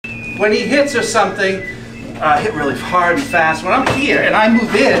when he hits or something, hit really hard and fast. When I'm here and I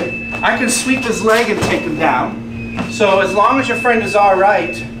move in, I can sweep his leg and take him down. So as long as your friend is all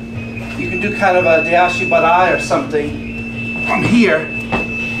right, you can do kind of a dayashi barai or something. I'm here.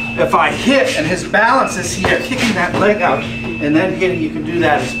 If I hit and his balance is here, kicking that leg out and then hitting, you can do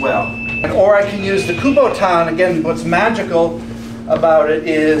that as well. Or I can use the Kubotan. Again, what's magical about it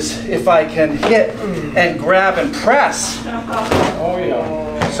is if I can hit and grab and press. Oh yeah.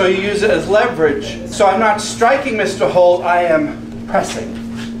 So you use it as leverage. So I'm not striking Mr. Holt, I am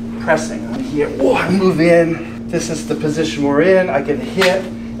pressing. Pressing. I'm here. Oh, I move in. This is the position we're in. I can hit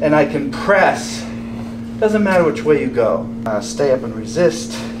and I can press. Doesn't matter which way you go. Stay up and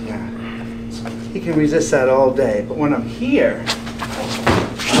resist. Yeah. So he can resist that all day. But when I'm here,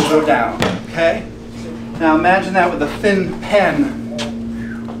 I'll go down. Okay? Now imagine that with a thin pen,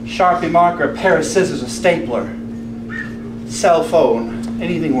 Sharpie marker, a pair of scissors, a stapler, cell phone,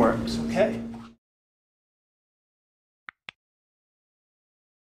 anything works, okay?